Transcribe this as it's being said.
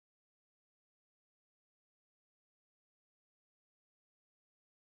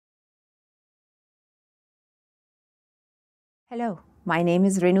Hello, my name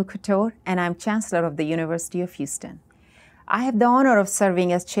is Renu Khator, and I'm Chancellor of the University of Houston. I have the honor of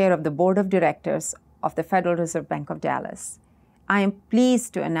serving as Chair of the Board of Directors of the Federal Reserve Bank of Dallas. I am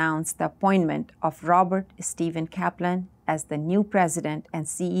pleased to announce the appointment of Robert Steven Kaplan as the new President and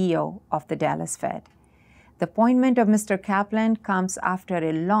CEO of the Dallas Fed. The appointment of Mr. Kaplan comes after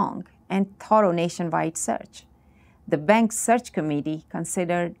a long and thorough nationwide search. The bank's search committee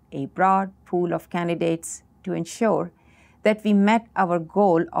considered a broad pool of candidates to ensure that we met our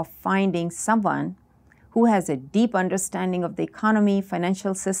goal of finding someone who has a deep understanding of the economy,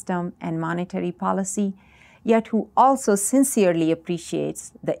 financial system, and monetary policy, yet who also sincerely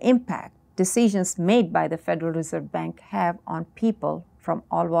appreciates the impact decisions made by the Federal Reserve Bank have on people from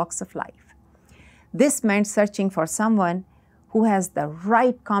all walks of life. This meant searching for someone who has the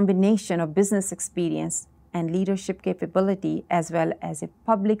right combination of business experience and leadership capability, as well as a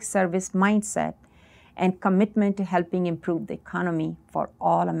public service mindset and commitment to helping improve the economy for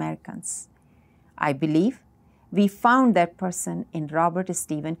all Americans. I believe we found that person in Robert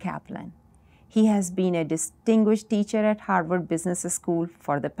Steven Kaplan. He has been a distinguished teacher at Harvard Business School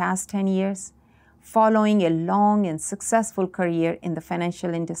for the past 10 years, following a long and successful career in the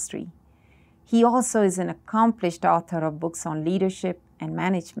financial industry. He also is an accomplished author of books on leadership and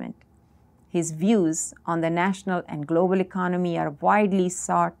management. His views on the national and global economy are widely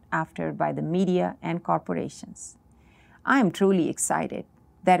sought after by the media and corporations. I am truly excited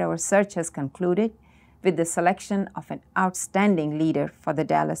that our search has concluded with the selection of an outstanding leader for the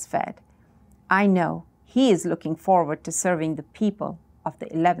Dallas Fed. I know he is looking forward to serving the people of the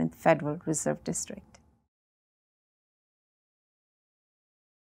 11th Federal Reserve District.